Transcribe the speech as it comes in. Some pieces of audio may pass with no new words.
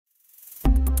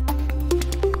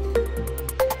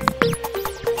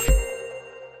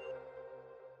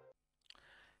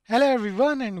Hello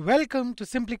everyone and welcome to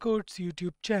SimpliCode's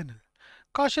YouTube channel.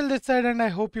 Kaushal this side and I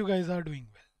hope you guys are doing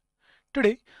well.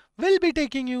 Today we'll be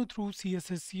taking you through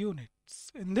CSS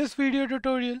units. In this video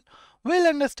tutorial, we'll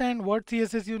understand what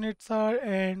CSS units are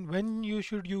and when you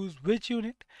should use which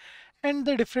unit and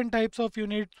the different types of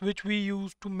units which we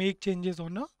use to make changes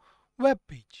on a web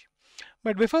page.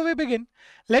 But before we begin,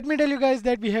 let me tell you guys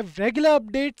that we have regular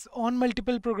updates on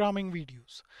multiple programming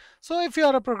videos. So if you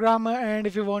are a programmer and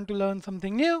if you want to learn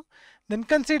something new, then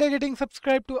consider getting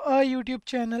subscribed to our YouTube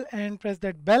channel and press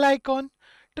that bell icon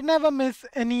to never miss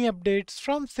any updates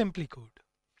from SimpliCode.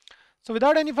 So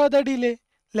without any further delay,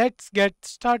 let's get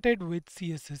started with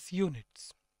CSS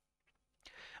units.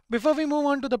 Before we move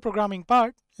on to the programming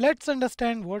part, let's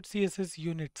understand what CSS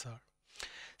units are.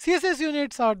 CSS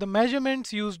units are the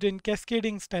measurements used in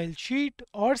Cascading Style Sheet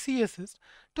or CSS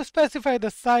to specify the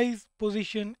size,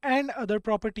 position, and other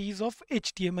properties of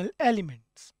HTML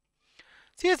elements.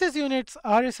 CSS units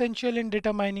are essential in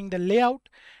determining the layout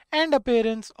and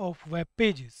appearance of web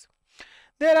pages.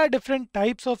 There are different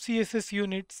types of CSS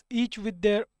units, each with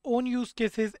their own use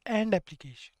cases and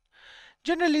application.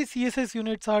 Generally, CSS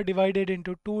units are divided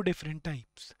into two different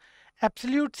types: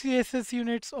 absolute CSS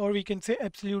units, or we can say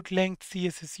absolute length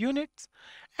CSS units,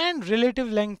 and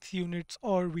relative length units,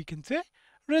 or we can say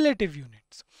relative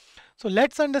units. So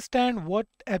let's understand what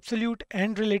absolute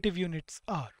and relative units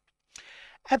are.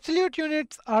 Absolute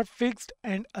units are fixed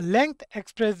and a length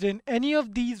expressed in any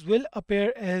of these will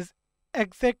appear as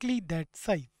exactly that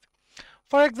size.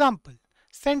 For example,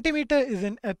 centimeter is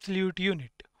an absolute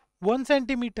unit. 1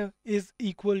 centimeter is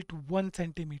equal to 1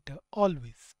 centimeter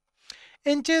always.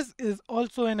 Inches is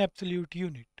also an absolute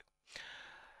unit.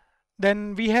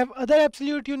 Then we have other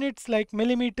absolute units like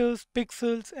millimeters,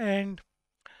 pixels, and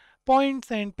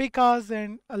points and picas,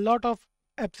 and a lot of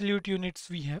absolute units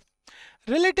we have.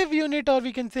 Relative unit, or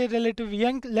we can say relative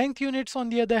length units, on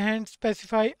the other hand,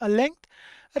 specify a length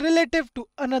relative to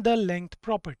another length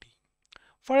property.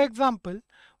 For example,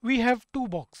 we have two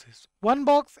boxes. One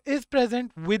box is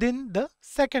present within the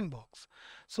second box.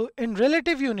 So in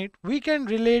relative unit, we can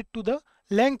relate to the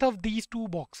length of these two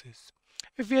boxes.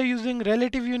 If we are using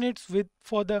relative units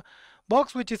for the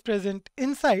box which is present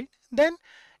inside, then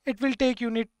it will take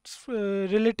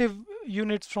relative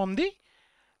units from the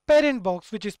parent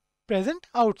box which is present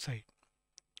outside.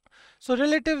 So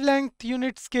relative length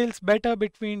unit scales better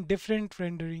between different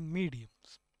rendering mediums.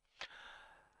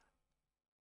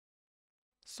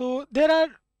 So there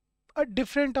are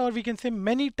different, or we can say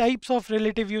many types of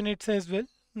relative units as well,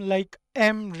 like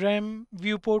REM,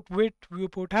 viewport width,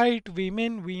 viewport height,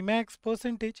 vmin, vmax,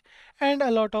 percentage, and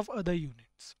a lot of other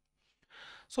units.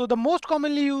 So the most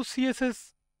commonly used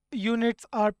CSS units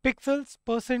are pixels,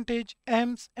 percentage,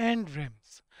 ems, and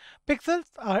rems. Pixels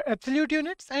are absolute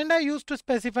units and are used to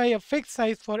specify a fixed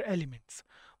size for elements.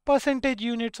 Percentage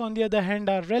units, on the other hand,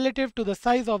 are relative to the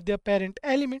size of their parent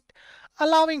element,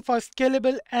 allowing for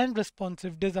scalable and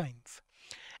responsive designs.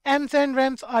 Ems and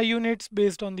rems are units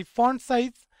based on the font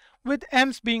size, with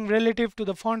ems being relative to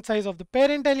the font size of the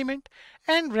parent element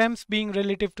and rems being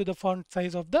relative to the font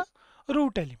size of the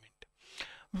root element.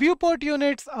 Viewport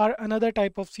units are another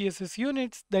type of CSS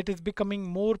units that is becoming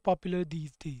more popular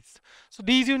these days. So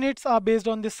these units are based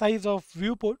on the size of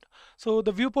viewport. So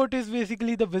the viewport is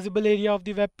basically the visible area of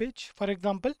the web page. For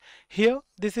example, here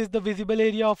this is the visible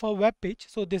area of a web page.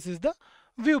 So this is the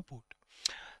viewport.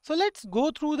 So let's go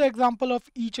through the example of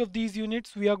each of these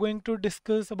units. We are going to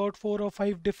discuss about 4 or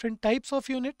 5 different types of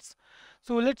units.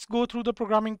 So let's go through the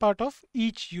programming part of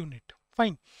each unit.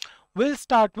 Fine. We'll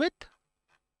start with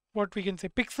what we can say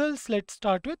pixels. Let's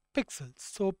start with pixels.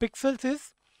 So pixels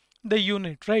is the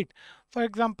unit, right? For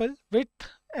example, width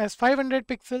as 500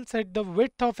 pixels, set the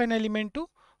width of an element to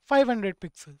 500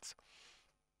 pixels.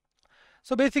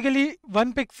 So basically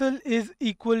 1 pixel is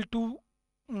equal to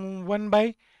 1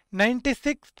 by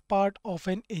 96th part of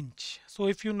an inch. So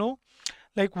if you know,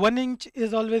 like 1 inch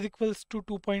is always equals to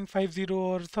 2.50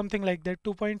 or something like that,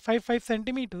 2.55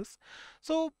 centimeters.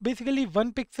 So basically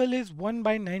 1 pixel is 1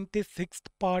 by 96th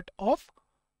part of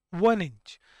 1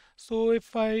 inch. So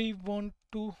if I want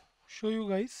to show you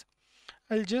guys,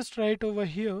 I'll just write over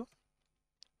here.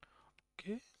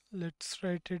 Okay, let's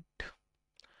write it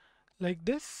like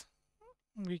this.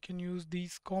 We can use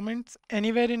these comments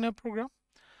anywhere in a program.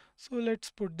 So let's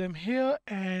put them here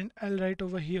and I'll write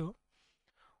over here.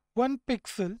 1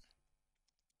 pixel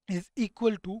is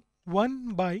equal to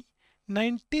 1 by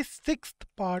 96th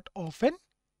part of an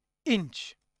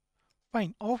inch.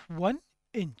 Fine, of 1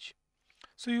 inch.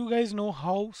 So you guys know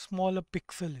how small a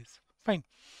pixel is. Fine.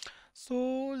 So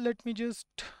let me just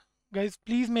Guys,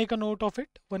 please make a note of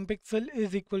it. 1 pixel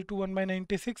is equal to 1 by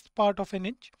 96th part of an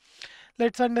inch.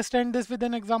 Let's understand this with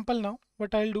an example now.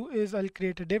 What I'll do is I'll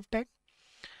create a div tag.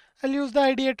 I'll use the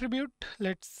ID attribute.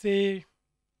 Let's say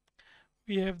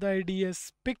we have the ID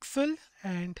as pixel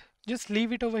and just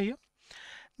leave it over here.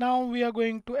 Now we are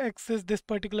going to access this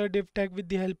particular div tag with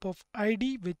the help of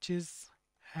ID, which is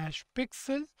hash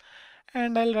pixel,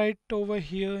 and I'll write over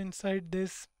here inside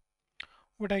this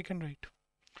what I can write.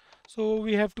 So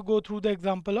we have to go through the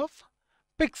example of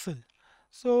pixel.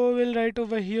 So we'll write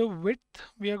over here width.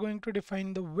 We are going to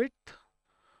define the width.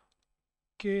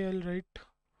 Okay, I'll write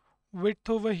width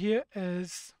over here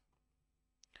as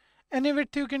any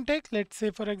width you can take. Let's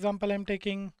say for example I'm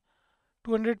taking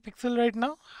 200 pixel right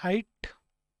now. Height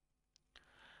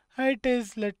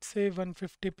is, let's say,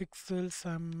 150 pixels.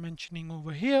 I'm mentioning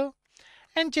over here,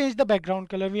 and change the background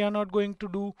color. We are not going to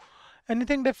do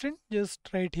anything different. Just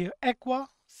right here aqua,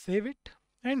 save it,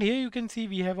 and here you can see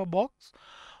we have a box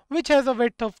which has a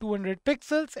width of 200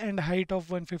 pixels and height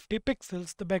of 150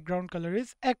 pixels. The background color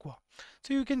is aqua.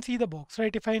 So you can see the box,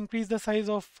 right? If I increase the size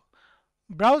of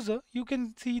browser, you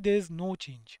can see there is no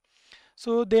change.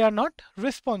 So they are not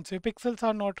responsive. Pixels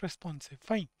are not responsive.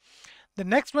 Fine. The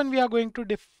next one we are going to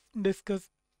discuss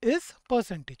is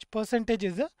percentage. Percentage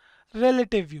is a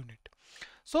relative unit.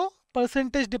 So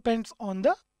percentage depends on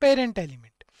the parent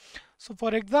element. So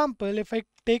for example, if I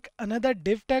take another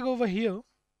div tag over here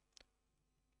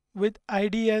with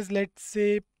ID as, let's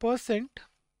say, percent,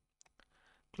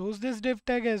 close this div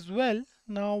tag as well.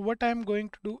 Now what I'm going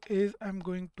to do is I'm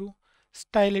going to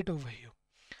style it over here.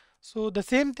 So the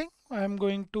same thing, I'm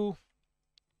going to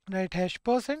write hash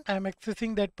percent. I'm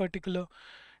accessing that particular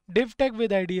div tag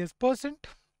with ID as percent.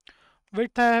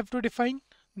 Width I have to define,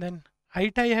 then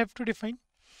height I have to define.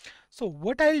 So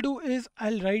what I'll do is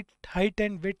I'll write height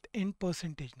and width in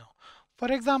percentage now.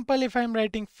 For example, if I'm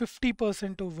writing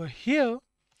 50% over here,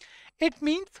 it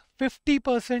means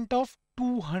 50% of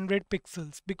 200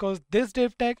 pixels because this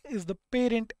div tag is the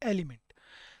parent element.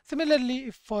 Similarly,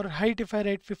 if for height, if I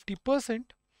write 50%,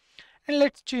 and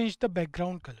let's change the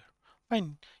background color.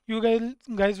 Fine, you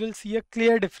guys will see a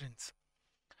clear difference.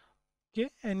 Okay,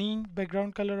 any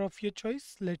background color of your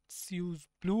choice. Let's use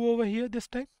blue over here this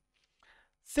time.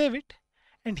 Save it,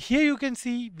 and here you can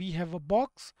see we have a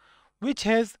box which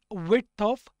has a width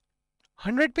of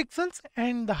 100 pixels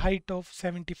and the height of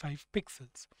 75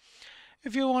 pixels.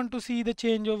 If you want to see the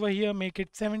change over here, make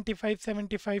it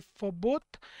 75 for both,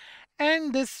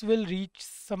 and this will reach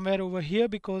somewhere over here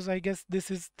because I guess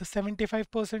this is the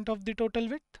 75% of the total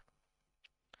width.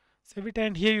 Save it,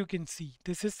 and here you can see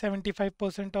this is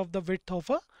 75% of the width of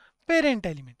a parent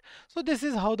element. So this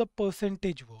is how the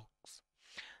percentage works.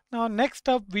 Now next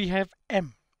up we have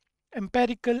M.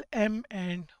 Empirical M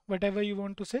and whatever you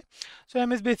want to say. So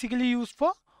M is basically used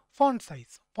for font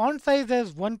size. Font size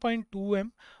as 1.2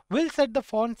 M will set the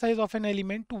font size of an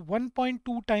element to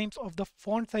 1.2 times of the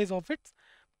font size of its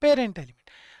parent element.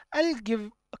 I'll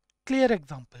give a clear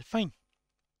example. Fine.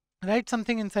 Write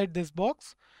something inside this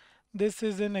box. This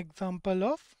is an example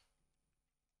of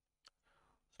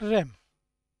REM.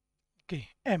 Okay,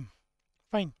 M.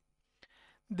 Fine.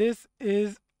 This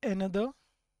is another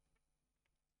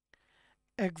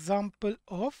example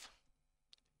of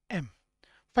M.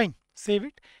 Fine, save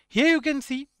it. Here you can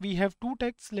see we have two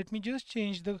texts. Let me just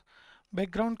change the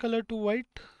background color to white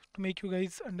to make you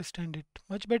guys understand it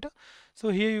much better. So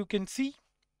here you can see,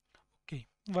 okay,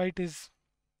 white is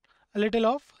a little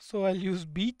off, so I'll use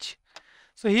beach.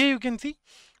 So here you can see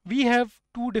we have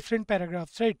two different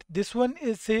paragraphs, right? This one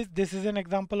says this is an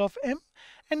example of M,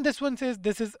 and this one says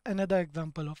this is another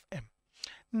example of M.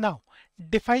 Now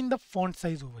define the font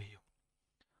size over here.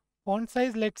 Font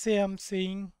size, let's say I'm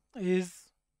saying is,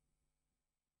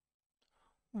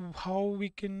 how we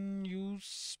can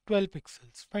use 12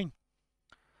 pixels. Fine.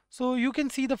 So you can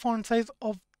see the font size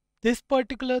of this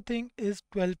particular thing is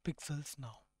 12 pixels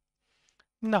now.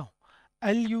 Now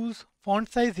I'll use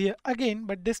font size here again,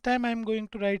 but this time I'm going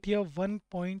to write here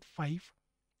 1.5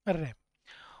 rem,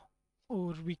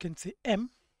 or we can say M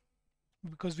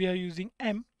because we are using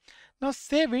M. Now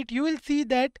save it. You will see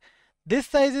that this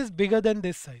size is bigger than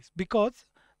this size because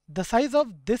the size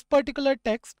of this particular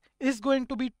text is going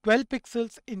to be 12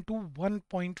 pixels into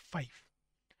 1.5.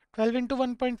 12 into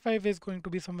 1.5 is going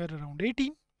to be somewhere around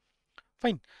 18.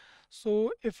 Fine.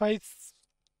 So if I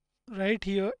write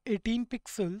here 18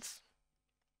 pixels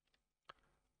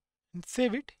and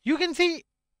save it, you can see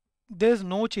there's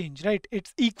no change, right?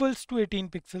 It's equals to 18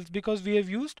 pixels because we have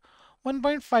used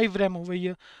 1.5 rem over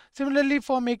here. Similarly,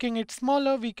 for making it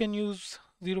smaller, we can use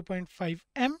 0.5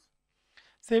 m.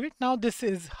 Save it. Now this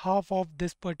is half of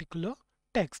this particular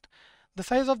text. the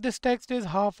size of this text is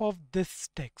half of this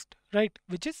text, right?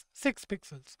 Which is 6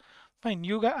 pixels. Fine.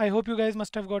 I hope you guys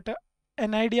must have got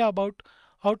an idea about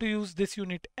how to use this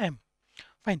unit M.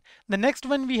 Fine. The next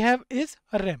one we have is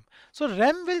rem. So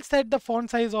rem will set the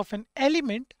font size of an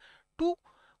element to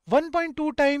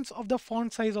 1.2 times of the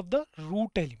font size of the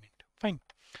root element. Fine.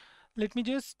 Let me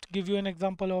just give you an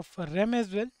example of rem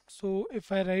as well. So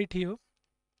if I write here,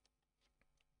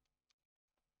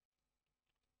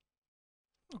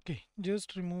 okay,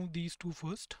 just remove these two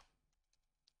first.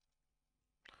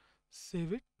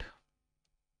 Save it.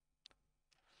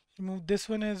 Remove this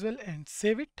one as well and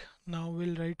save it. Now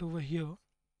we'll write over here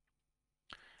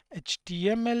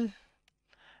HTML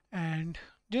and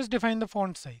just define the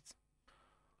font size.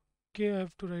 Okay, I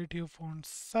have to write here font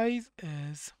size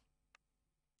as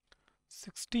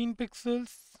 16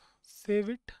 pixels. Save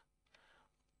it.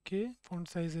 Okay, font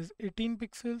size is 18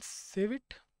 pixels. Save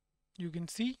it. You can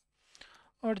see,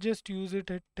 or just use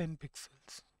it at 10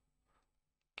 pixels.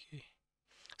 Okay.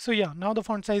 So yeah, now the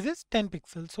font size is 10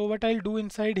 pixels. So what I'll do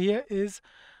inside here is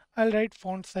I'll write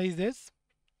font size as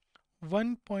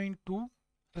 1.2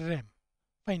 rem.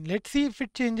 Fine. Let's see if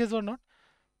it changes or not.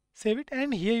 Save it,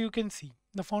 and here you can see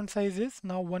the font size is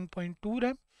now 1.2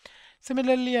 rem.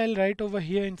 Similarly, I'll write over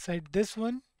here inside this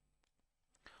one,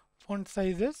 font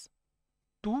size is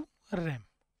 2 rem.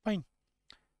 Fine.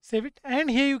 Save it, and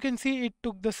here you can see it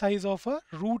took the size of a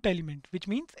root element, which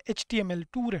means HTML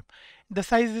 2 rem. The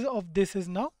size of this is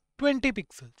now 20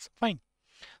 pixels. Fine.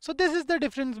 So this is the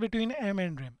difference between M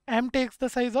and rem. M takes the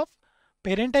size of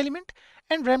parent element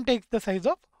and rem takes the size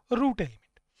of root element.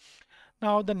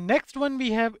 Now the next one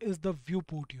we have is the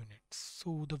viewport units.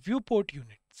 So the viewport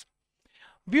units.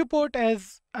 Viewport,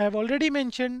 as I have already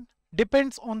mentioned,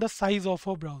 depends on the size of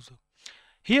a browser.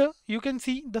 Here you can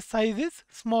see the size is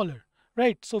smaller,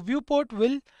 right? So viewport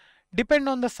will depend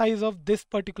on the size of this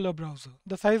particular browser,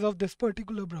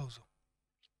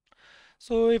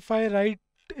 So if I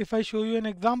show you an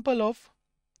example of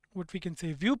what we can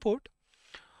say viewport,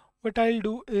 what I'll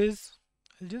do is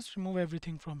I'll just remove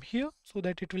everything from here so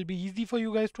that it will be easy for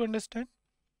you guys to understand.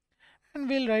 And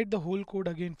we'll write the whole code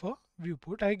again for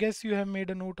viewport. I guess you have made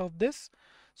a note of this.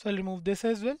 So I'll remove this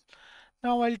as well.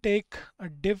 Now I'll take a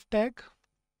div tag.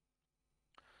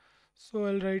 So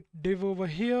I'll write div over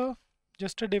here,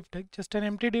 just a div tag, just an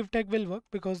empty div tag will work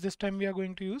because this time we are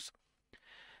going to use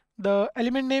the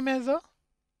element name as a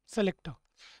selector.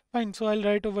 Fine. So I'll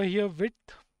write over here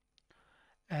width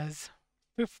as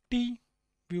 50,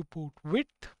 viewport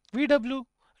width. VW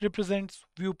represents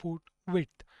viewport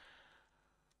width.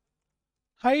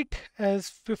 Height as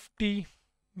 50,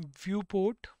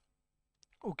 viewport.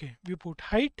 Okay, viewport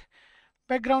height.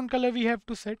 Background color we have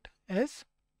to set as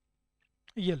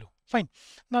yellow. Fine.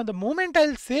 Now the moment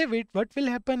I'll save it, what will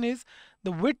happen is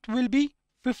the width will be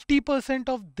 50%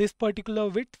 of this particular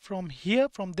width from here,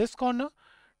 from this corner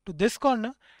to this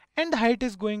corner, and the height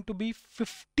is going to be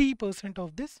 50%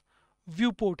 of this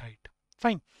viewport height.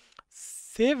 Fine.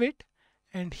 Save it,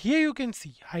 and here you can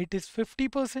see height is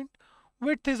 50%,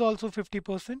 width is also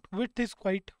 50%, width is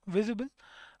quite visible,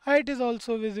 height is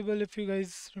also visible if you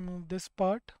guys remove this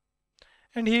part,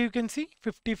 and here you can see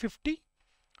 50-50,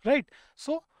 right?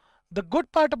 So the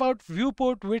good part about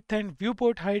viewport width and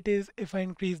viewport height is if I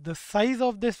increase the size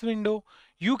of this window,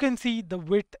 you can see the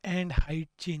width and height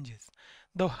changes.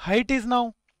 The height is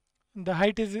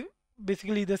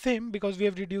basically the same because we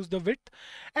have reduced the width,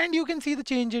 and you can see the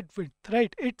change in width,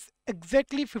 right? It's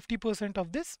exactly 50%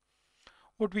 of this,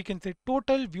 what we can say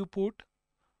total viewport,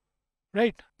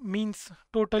 right? Means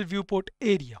total viewport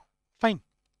area. Fine.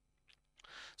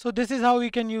 So this is how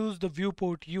we can use the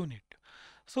viewport unit.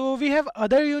 So we have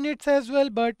other units as well,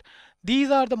 but these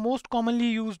are the most commonly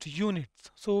used units.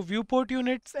 So viewport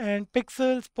units and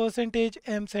pixels, percentage,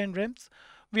 ems and rems,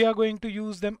 we are going to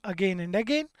use them again and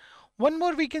again. One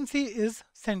more we can see is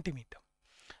centimeter.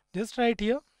 Just write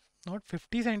here, not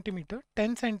 50 centimeter,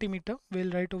 10 centimeter.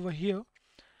 We'll write over here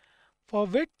for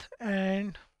width,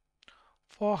 and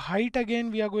for height again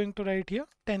we are going to write here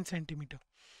 10 centimeter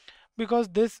because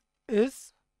this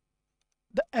is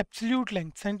the absolute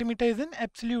length. Centimeter is an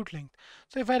absolute length.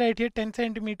 So if I write here 10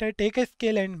 centimeter, take a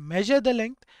scale and measure the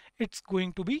length, it's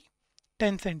going to be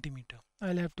 10 centimeter.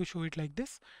 I'll have to show it like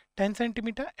this, 10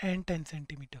 centimeter and 10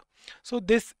 centimeter. So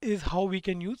this is how we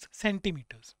can use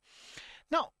centimeters.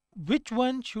 Now, which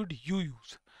one should you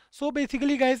use? So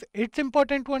basically guys, it's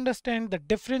important to understand the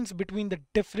difference between the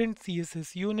different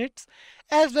CSS units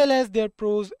as well as their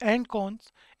pros and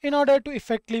cons in order to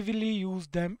effectively use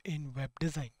them in web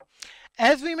design.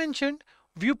 As we mentioned,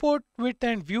 viewport width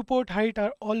and viewport height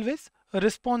are always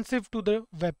responsive to the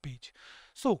web page.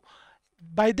 So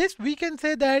By this, we can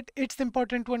say that it's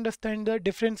important to understand the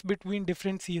difference between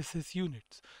different CSS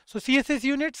units. So CSS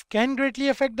units can greatly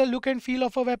affect the look and feel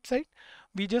of a website.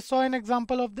 We just saw an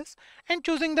example of this, and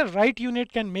choosing the right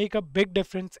unit can make a big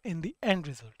difference in the end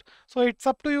result. So it's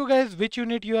up to you guys which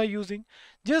unit you are using.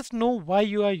 Just know why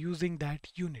you are using that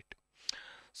unit.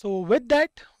 So with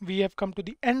that, we have come to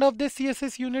the end of this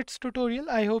CSS units tutorial.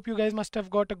 I hope you guys must have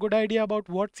got a good idea about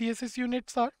what CSS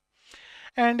units are.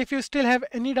 And if you still have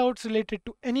any doubts related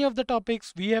to any of the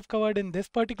topics we have covered in this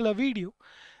particular video,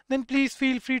 then please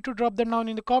feel free to drop them down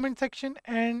in the comment section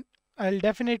and I'll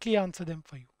definitely answer them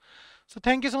for you. So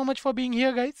thank you so much for being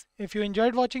here, guys. If you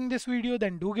enjoyed watching this video,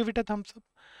 then do give it a thumbs up.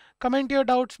 Comment your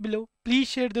doubts below. Please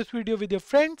share this video with your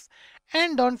friends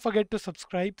and don't forget to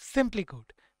subscribe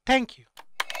SimpliCode. Thank you.